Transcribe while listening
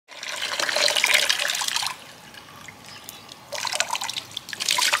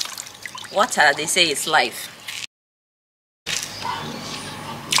Water, they say it's life.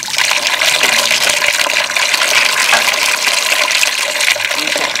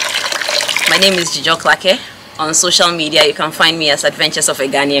 My name is Jijo Klake. On social media, you can find me as Adventures of a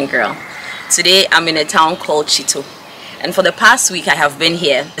Ghanaian Girl. Today, I'm in a town called Tsito. And for the past week I have been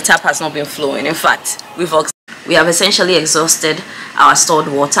here, the tap has not been flowing. In fact, we have essentially exhausted our stored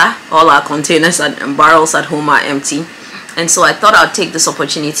water. All our containers and barrels at home are empty. And so I thought I'd take this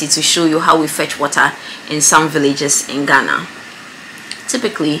opportunity to show you how we fetch water in some villages in Ghana.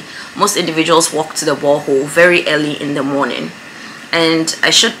 Typically, most individuals walk to the borehole very early in the morning. And I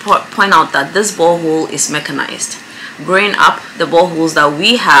should point out that this borehole is mechanized. Growing up, the boreholes that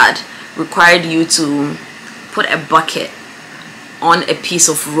we had required you to put a bucket on a piece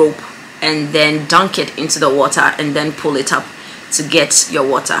of rope and then dunk it into the water and then pull it up to get your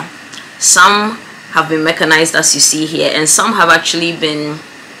water. Some have been mechanized, as you see here, and some have actually been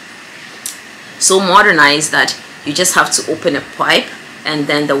so modernized that you just have to open a pipe and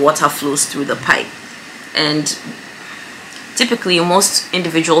then the water flows through the pipe. And typically most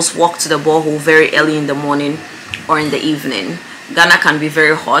individuals walk to the borehole very early in the morning or in the evening. Ghana can be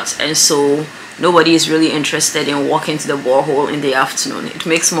very hot, and so nobody is really interested in walking to the borehole in the afternoon. It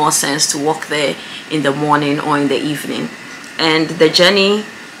makes more sense to walk there in the morning or in the evening. And the journey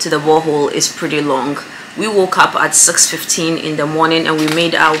to the borehole is pretty long. We woke up at 6:15 in the morning and we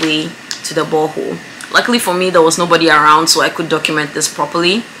made our way to the borehole. Luckily for me, there was nobody around, so I could document this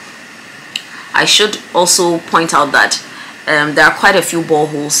properly. I should also point out that there are quite a few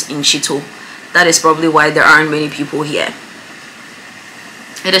boreholes in Tsito. That is probably why there aren't many people here.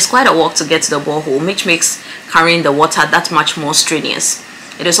 It is quite a walk to get to the borehole, which makes carrying the water that much more strenuous.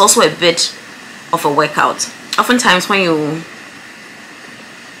 It is also a bit of a workout. Oftentimes when you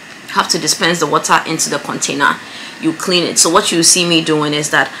have to dispense the water into the container, you clean it. So what you see me doing is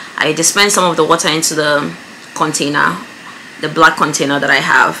that I dispense some of the water into the container, the black container that I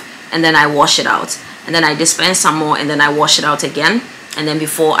have, and then I wash it out. And then I dispense some more and then I wash it out again, and then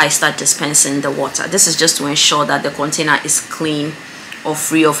before I start dispensing the water. This is just to ensure that the container is clean or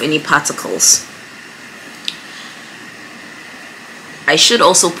free of any particles. I should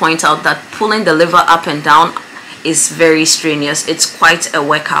also point out that pulling the lever up and down is very strenuous. It's quite a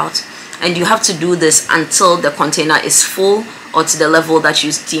workout, and you have to do this until the container is full, or to the level that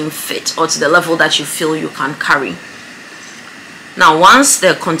you deem fit, or to the level that you feel you can carry. Now once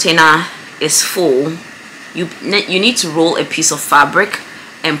the container is full, you need to roll a piece of fabric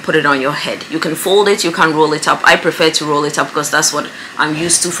and put it on your head. You can fold it, you can roll it up. I prefer to roll it up because that's what I'm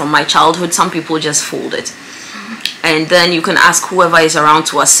used to from my childhood. Some people just fold it. And then you can ask whoever is around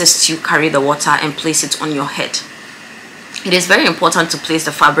to assist you carry the water and place it on your head. It is very important to place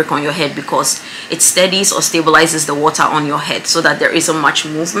the fabric on your head because it steadies or stabilizes the water on your head so that there isn't much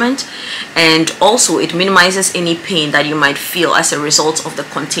movement, and also it minimizes any pain that you might feel as a result of the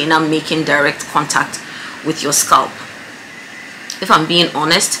container making direct contact with your scalp. If I'm being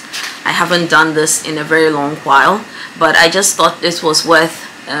honest, I haven't done this in a very long while, but I just thought this was worth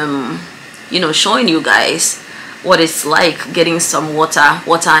showing you guys what it's like getting some water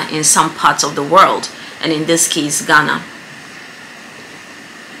in some parts of the world, and in this case Ghana.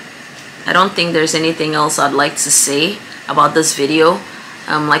 I don't think there's anything else I'd like to say about this video.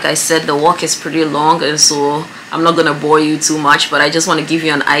 Like I said, the walk is pretty long, and so I'm not gonna bore you too much, but I just want to give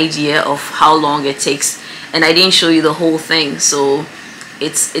you an idea of how long it takes. And I didn't show you the whole thing, so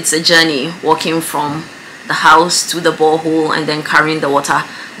it's a journey walking from the house to the borehole and then carrying the water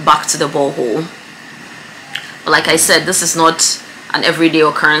back to the borehole. But like I said, this is not an everyday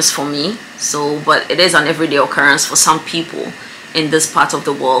occurrence for me, but it is an everyday occurrence for some people in this part of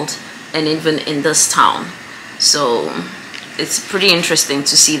the world and even in this town. So it's pretty interesting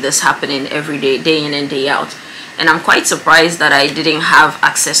to see this happening every day, day in and day out. And I'm quite surprised that I didn't have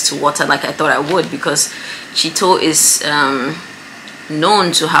access to water like I thought I would, because Tsito is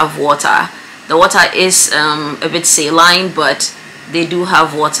known to have water. The water is a bit saline, but they do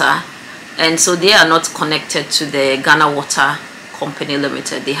have water, and so they are not connected to the Ghana Water Company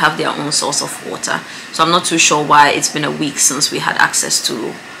Limited. They have their own source of water. So I'm not too sure why it's been a week since we had access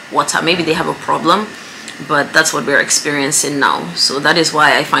to water. Maybe they have a problem, but that's what we're experiencing now. So that is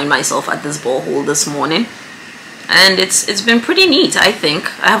why I find myself at this borehole this morning. And it's been pretty neat, I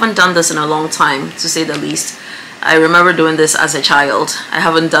think. I haven't done this in a long time, to say the least. I remember doing this as a child. I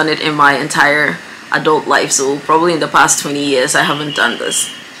haven't done it in my entire adult life, so probably in the past 20 years I haven't done this.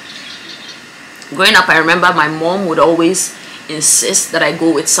 Growing up, I remember my mom would always insist that I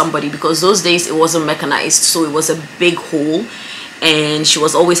go with somebody, because those days it wasn't mechanized, so it was a big hole, and she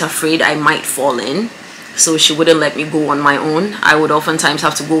was always afraid I might fall in. so she wouldn't let me go on my own. I would oftentimes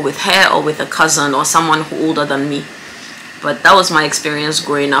have to go with her or with a cousin or someone older than me. But that was my experience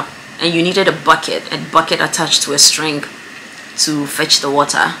growing up. And you needed a bucket attached to a string to fetch the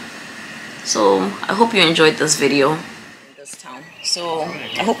water. So I hope you enjoyed this video. So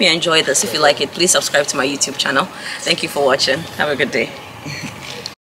I hope you enjoyed this. If you like it, please subscribe to my YouTube channel. Thank you for watching. Have a good day.